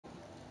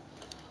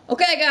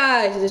Okay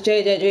guys, this is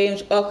JJ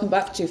Dreams. Welcome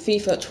back to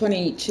FIFA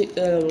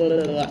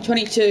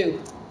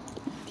 22.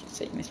 Keep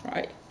saying this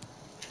right.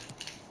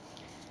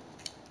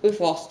 We've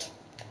lost.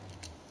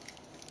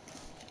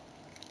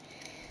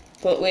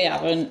 But we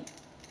haven't.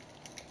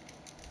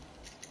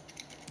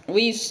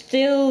 We've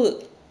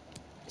still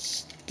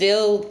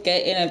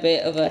getting a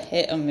bit of a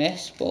hit and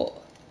miss, but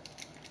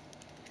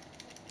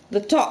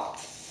the top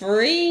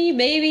 3,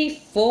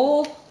 maybe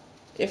 4,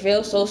 if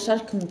real so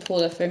sad can pull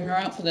their finger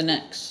out for the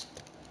next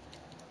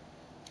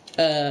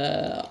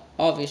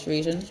obvious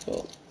reasons,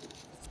 but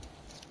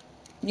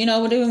you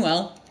know, we're doing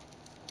well.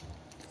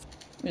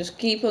 Just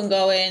keep on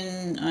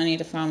going. I need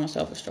to find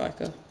myself a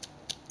striker.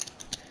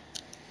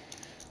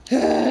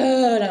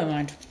 Never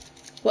mind.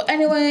 But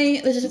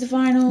anyway, this is the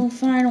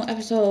final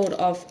episode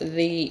of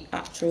the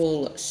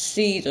actual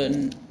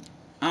season,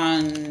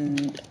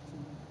 and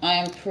I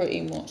am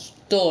pretty much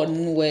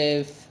done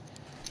with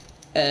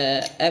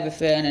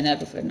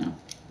everything now.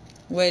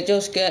 We're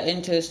just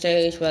getting to the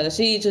stage where the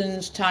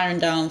season's tiring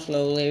down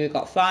slowly. We've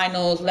got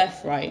finals,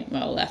 left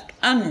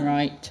and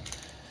right.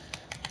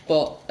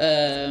 But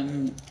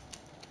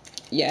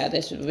yeah,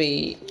 this would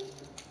be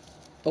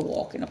a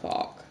walk in the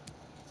park.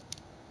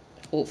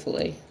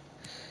 Hopefully.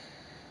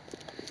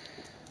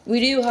 We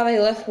do have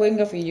a left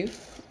winger for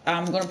youth.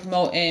 I'm going to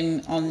promote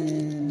him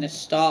on the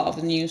start of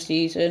the new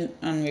season,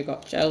 and we've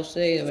got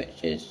Chelsea, which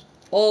is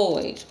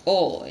always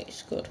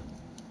good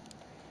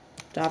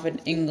to have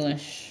an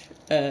English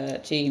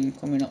team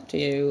coming up to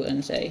you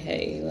and say,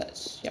 hey,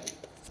 let's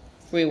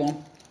 3-1.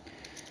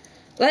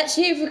 Let's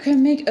see if we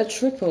can make a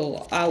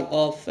triple out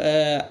of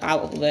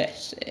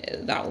this.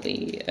 That will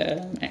be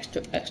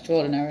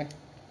extraordinary.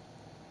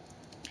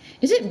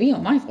 Is it me or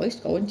my voice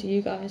going to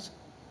you guys?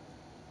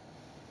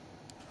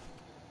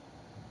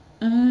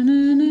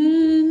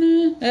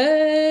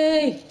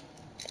 Hey!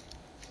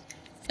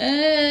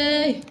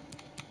 Hey!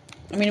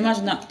 I mean,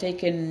 imagine that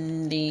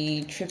taking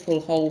the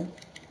triple home.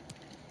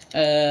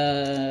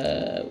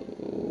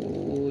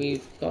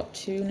 We've got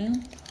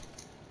 2-0.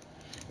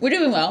 We're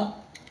doing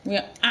well. We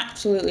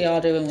absolutely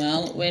are doing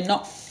well. We're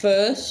not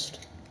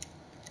first.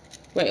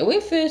 Wait, are we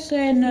first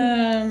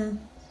in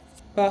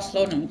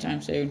Barcelona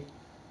anytime soon?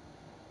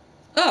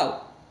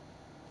 Oh!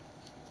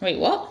 Wait,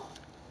 what?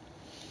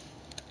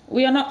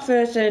 We are not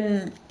first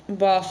in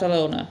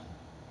Barcelona.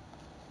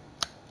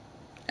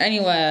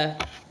 Anywhere.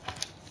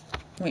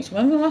 Wait, so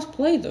when we last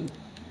played them?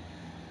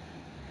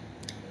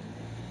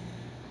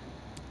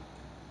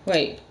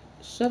 Wait,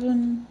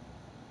 7...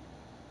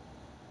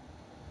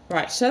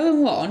 Right,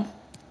 7-1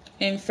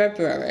 in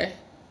February.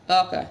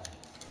 Okay.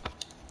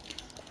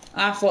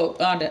 I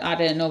thought, I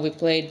didn't know we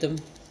played them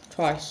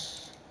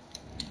twice.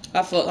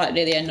 I thought that'd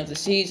be the end of the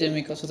season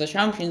because of the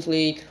Champions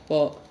League,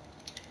 but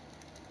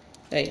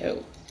hey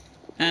ho.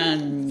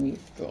 And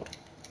we've drawn.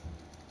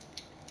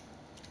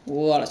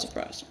 What a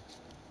surprise.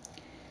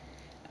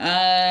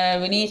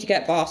 We need to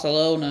get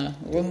Barcelona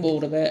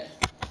rumbled a bit.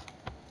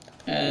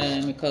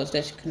 Because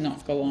this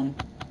cannot go on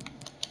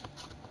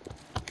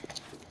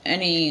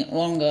any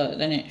longer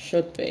than it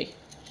should be.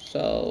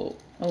 So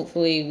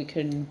hopefully we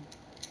can.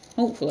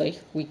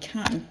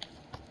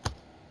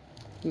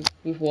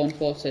 We've won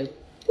 4-2.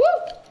 Woo!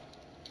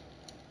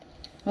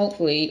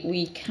 Hopefully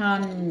we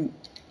can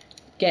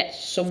get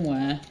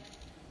somewhere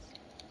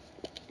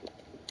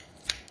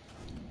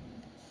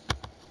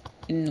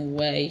in the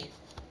way.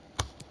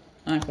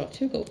 I've got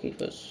 2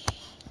 goalkeepers.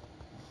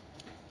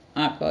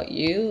 I've got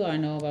you, I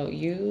know about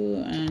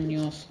you, and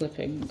you're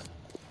slipping.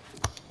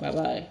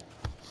 Bye-bye.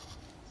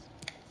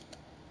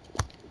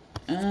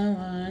 I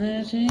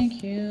wanna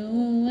take you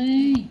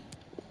away.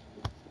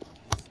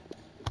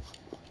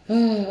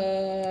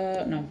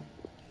 No.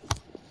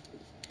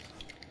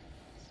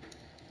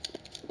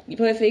 You're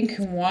probably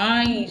thinking,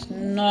 why he's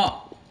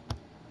not,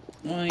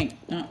 like,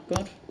 that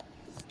good?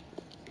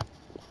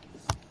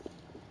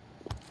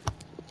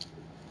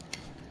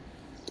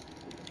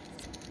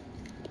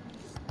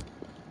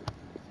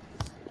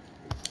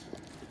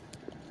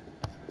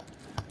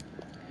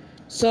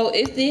 So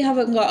if they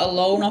haven't got a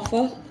loan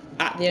offer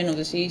at the end of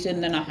the season,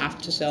 then I have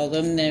to sell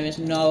them. There is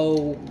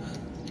no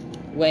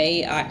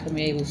way I can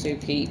be able to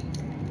keep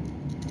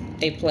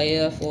a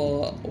player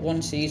for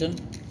 1 season.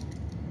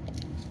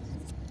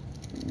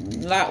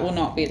 That will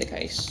not be the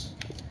case.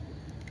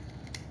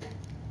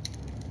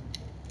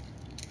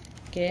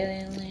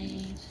 Getting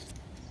late.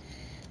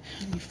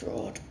 I'm a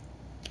fraud.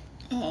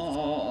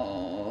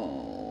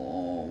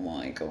 Oh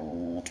my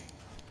god.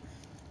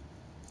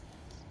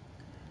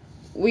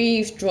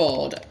 We've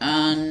drawn,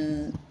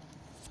 and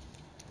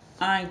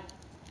I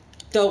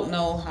don't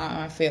know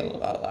how I feel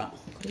about that.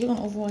 Could we gone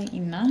over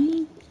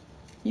 89?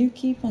 You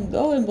keep on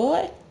going,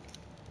 boy.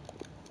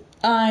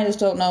 I just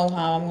don't know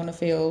how I'm gonna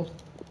feel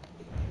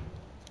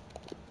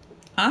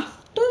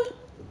after,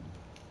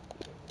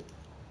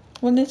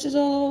 when this is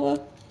all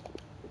over.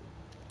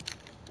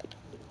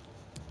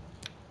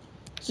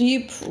 So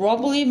you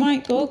probably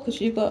might go because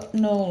you've got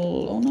no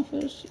loan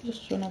offers.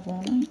 Just another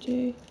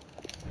 190.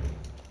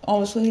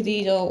 Obviously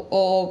these are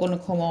all going to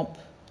come up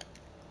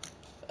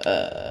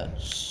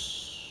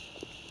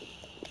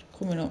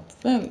coming up.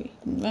 Very,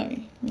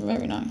 very,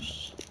 very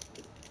nice.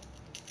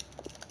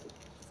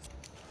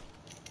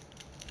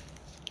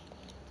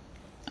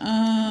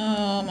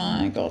 Oh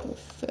my god, we're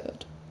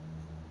third.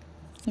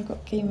 They've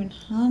got game in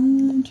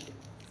hand.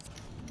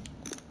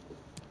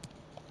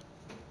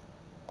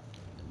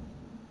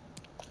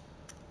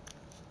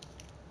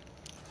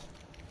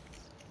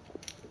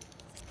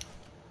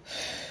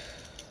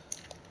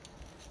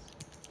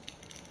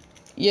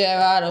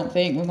 Yeah, I don't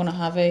think we're going to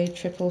have a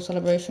triple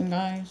celebration,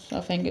 guys. I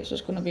think it's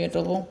just going to be a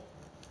double.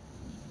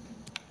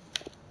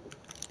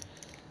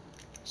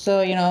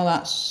 So, you know,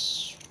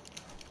 that's...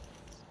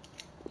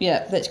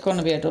 yeah, it's going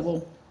to be a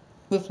double.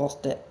 We've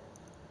lost it.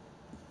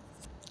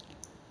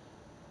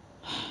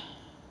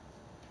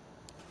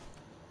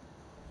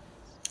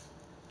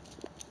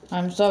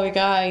 I'm sorry,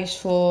 guys,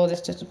 for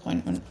this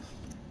disappointment.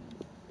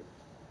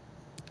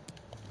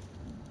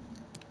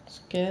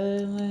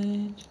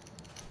 Skeleton.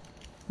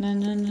 Na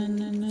na na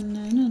na na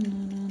na na na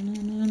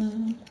na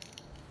na.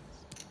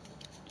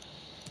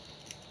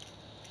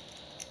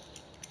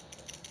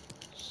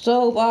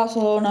 So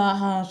Barcelona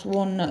has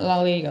won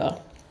La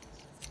Liga.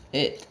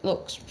 It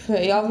looks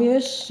pretty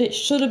obvious. It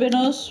should have been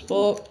us,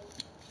 but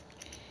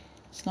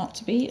it's not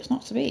to be. It's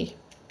not to be.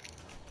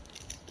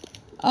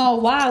 Oh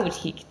wow, he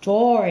keeps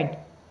drawing.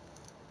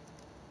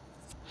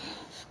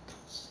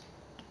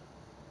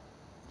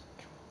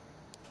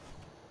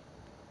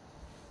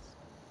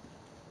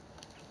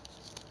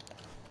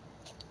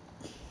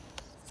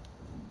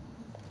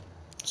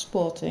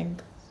 Sporting.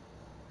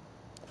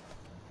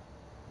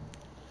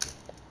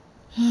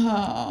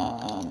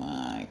 Oh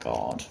my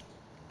god.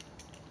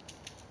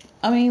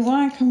 I mean,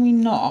 why can we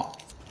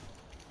not?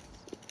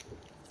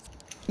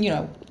 You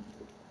know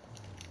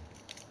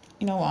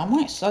what, I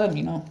might sell him,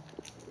 you know.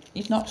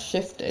 He's not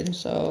shifting,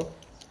 so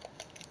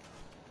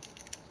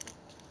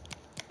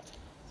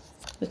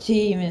the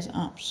team is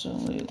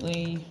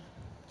absolutely...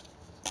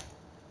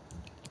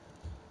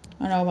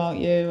 I know about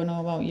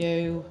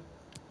you.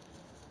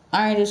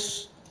 I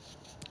just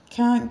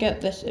can't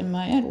get this in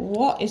my head.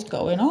 What is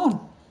going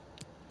on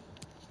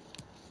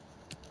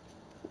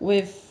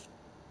with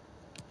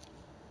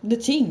the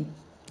team?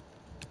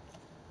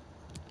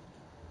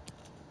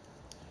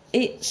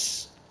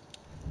 It's...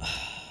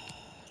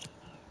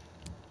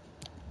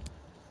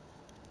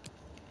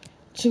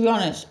 to be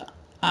honest,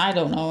 I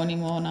don't know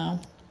anymore now.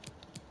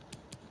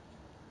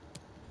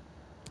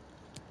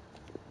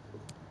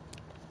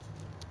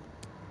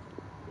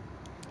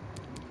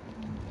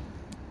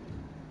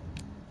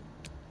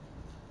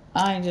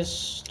 I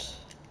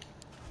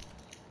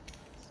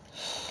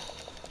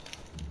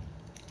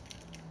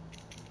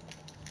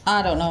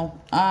don't know.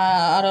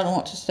 I don't know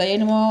what to say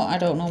anymore. I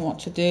don't know what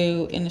to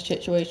do in a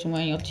situation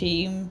where your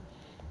team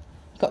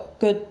got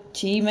good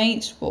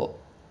teammates, but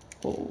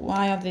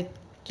why are they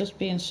just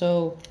being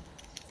so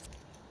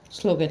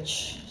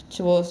sluggish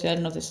towards the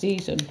end of the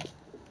season?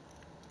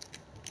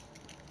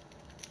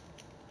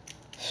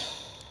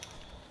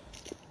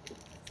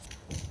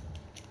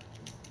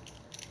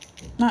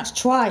 That's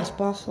twice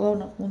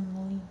Barcelona won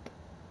the league.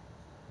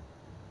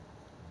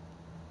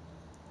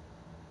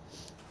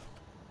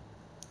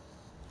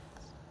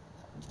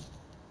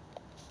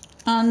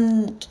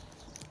 And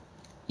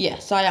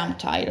yes, I am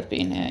tired of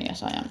being here.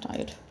 Yes, I am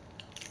tired.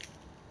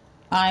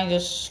 I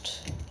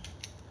just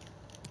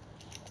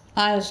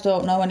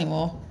don't know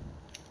anymore.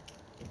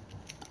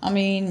 I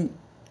mean,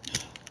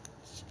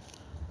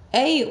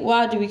 A,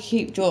 why do we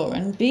keep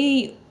drawing?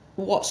 B,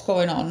 what's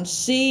going on?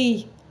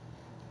 C,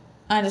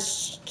 I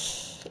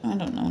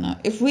don't know now.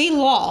 If we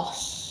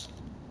lost,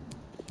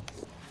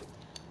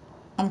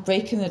 I'm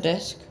breaking the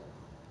disc.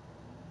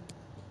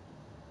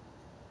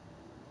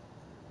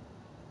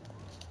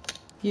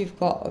 You've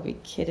got to be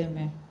kidding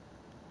me.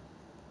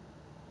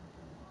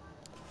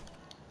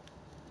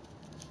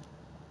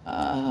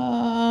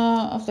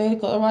 Have they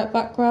got the right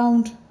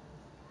background?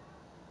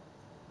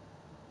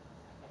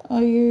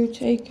 Are you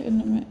taking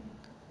the mic?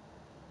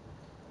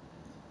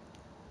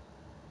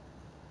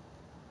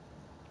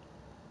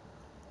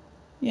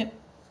 Yep.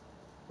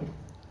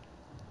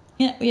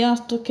 Yep, we are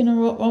stuck in a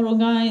rock model,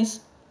 guys.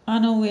 I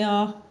know we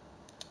are.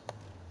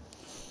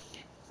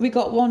 We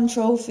got one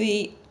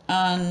trophy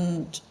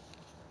and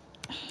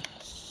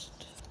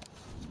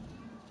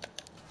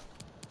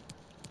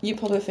you're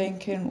probably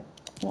thinking,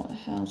 what the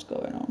hell's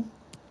going on?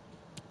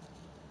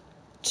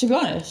 To be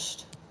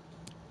honest,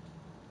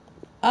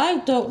 I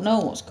don't know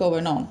what's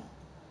going on.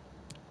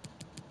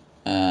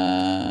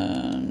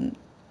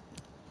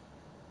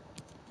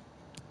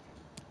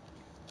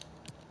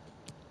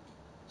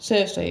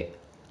 Seriously,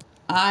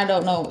 I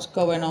don't know what's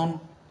going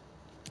on.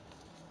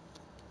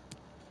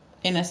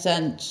 In a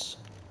sense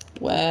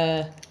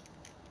where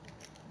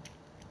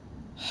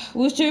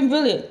we was doing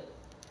brilliant,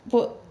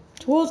 but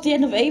towards the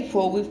end of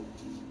April,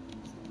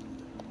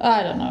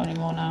 I don't know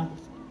anymore now.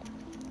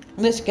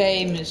 This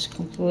game is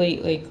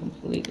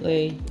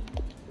completely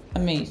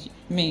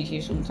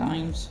amazing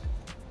sometimes.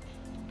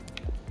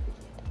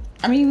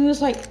 I mean, it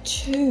was like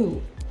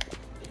two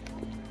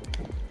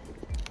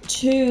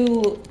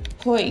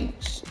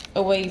points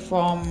away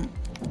from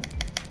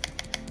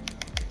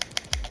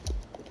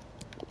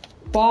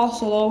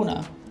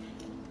Barcelona.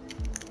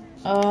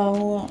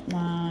 Oh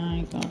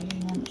my god, he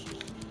wants...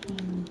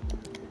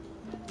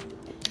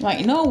 Right,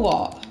 you know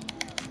what?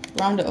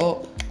 Round it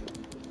up.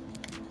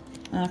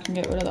 And I can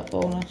get rid of that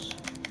bonus.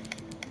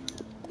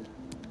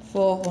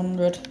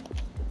 400.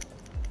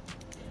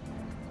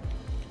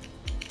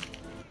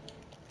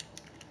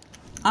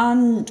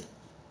 And...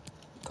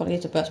 God,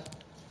 he's the best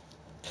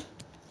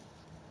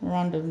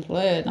random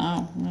player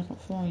now. I've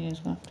got 4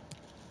 years left.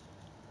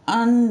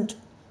 And...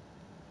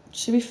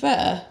 to be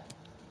fair...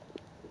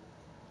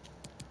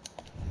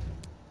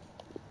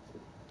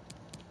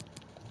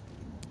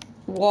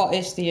 what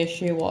is the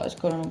issue? What is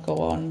going to go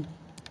on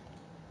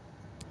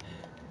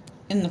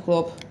in the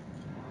club?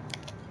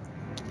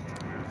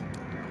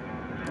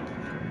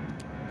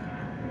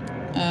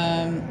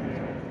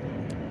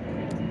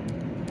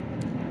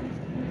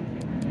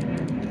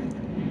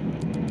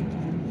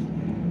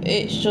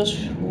 It's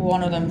just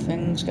one of them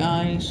things,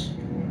 guys.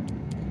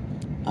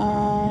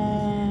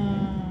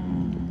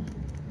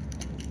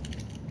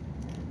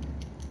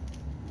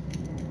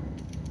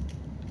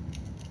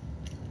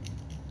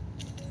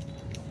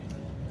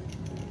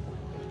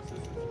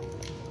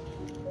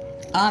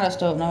 I just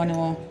don't know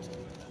anymore.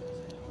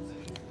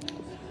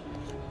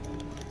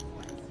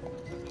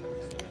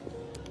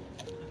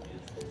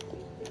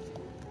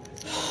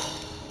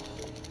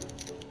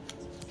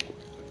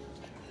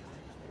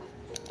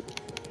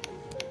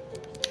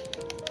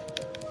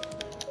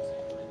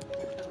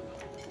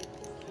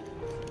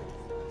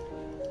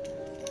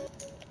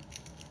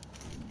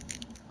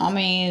 I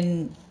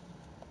mean,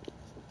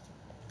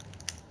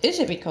 is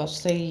it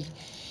because they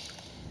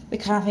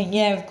kind of think,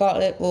 yeah, we've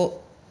got it, but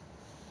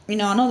you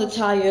know, I know they're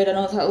tired, I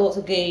know they've had lots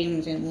of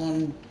games in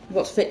one,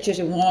 lots of fixtures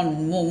in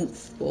 1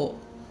 month, but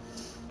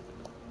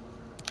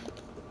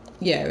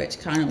yeah, it's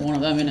kind of one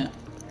of them, innit?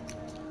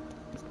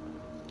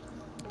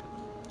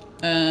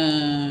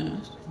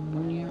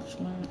 Money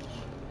actually.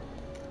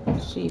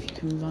 Let's see if you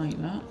can buy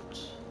that.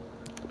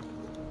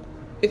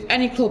 If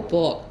any club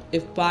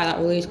buy that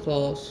release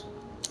clause,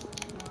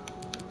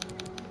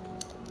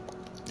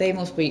 they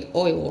must be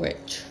oil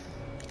rich.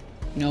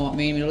 You know what I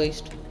mean, Middle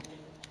East.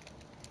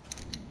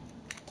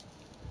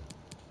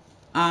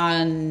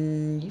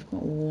 And you've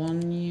got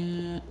 1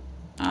 year.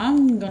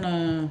 I'm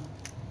gonna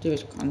do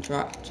his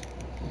contract.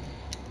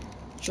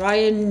 Try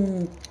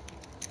and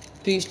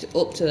boost it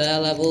up to their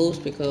levels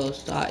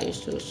because that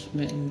is just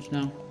mittens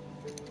now.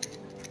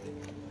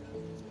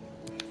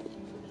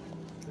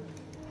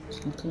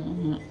 Let's look at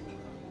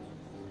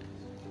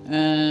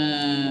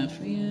that.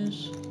 3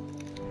 years.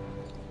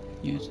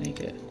 Yeah, take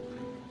it.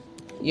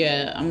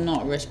 Yeah, I'm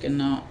not risking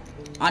that.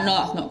 I know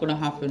that's not gonna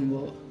happen,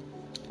 but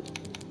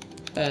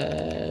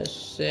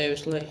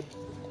seriously,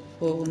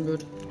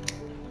 400.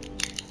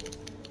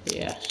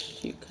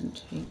 Yes, you can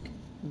take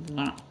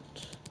that.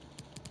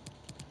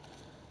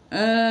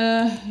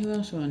 Who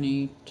else do I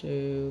need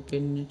to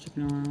bin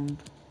chicken around?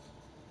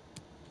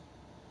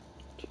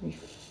 To be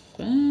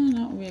fair,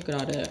 that would be a good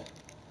idea.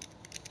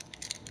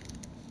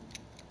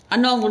 I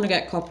know I'm gonna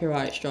get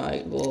copyright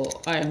strike,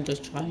 but I am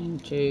just trying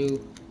to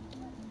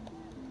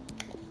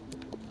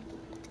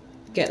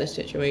get the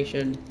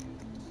situation.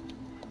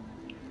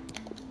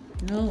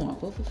 No, I'll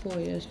go for 4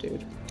 years,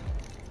 dude.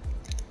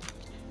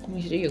 You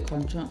need to do your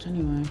contract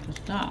anyway, because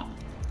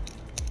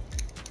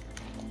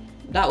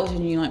that was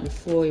in you like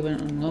before you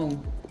went on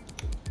loan.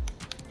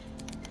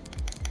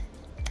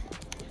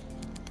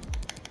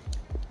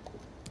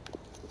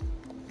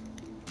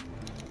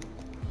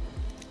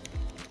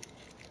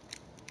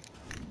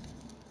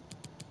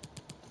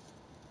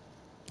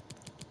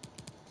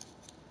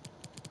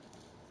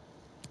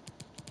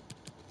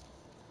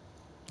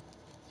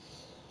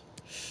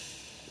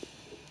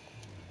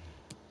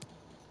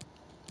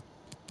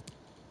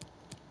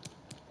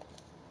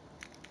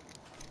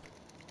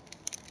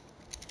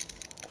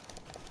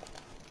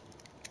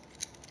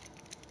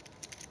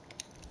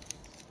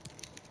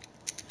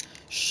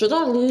 Should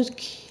I lose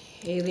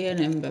Kylian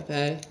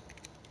Mbappe?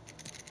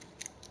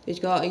 He's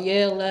got a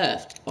year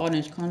left on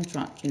his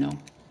contract, you know.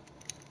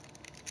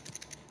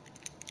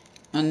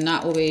 And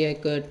that will be a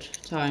good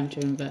time to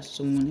invest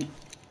some money.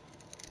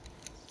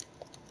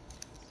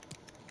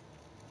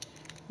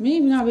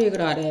 Maybe that would be a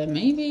good idea.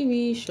 Maybe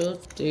we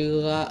should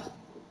do that.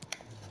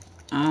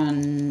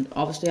 And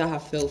obviously I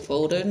have Phil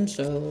Foden,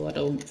 so I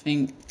don't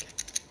think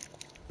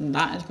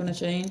that is going to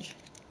change.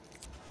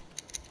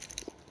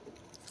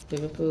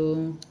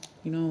 Liverpool.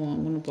 You know what,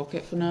 I'm going to block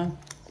it for now.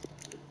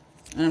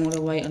 And I'm going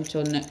to wait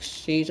until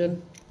next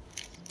season.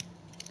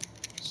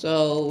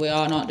 So we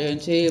are not doing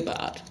too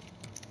bad.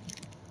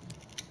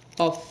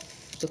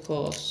 Off the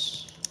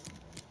course.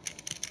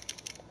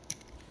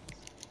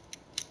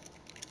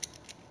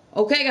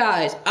 Okay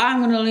guys,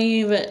 I'm going to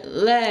leave it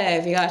there.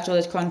 If you guys saw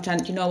this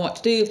content, you know what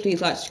to do. Please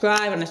like,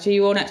 subscribe, and I'll see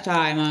you all next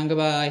time, and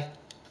goodbye.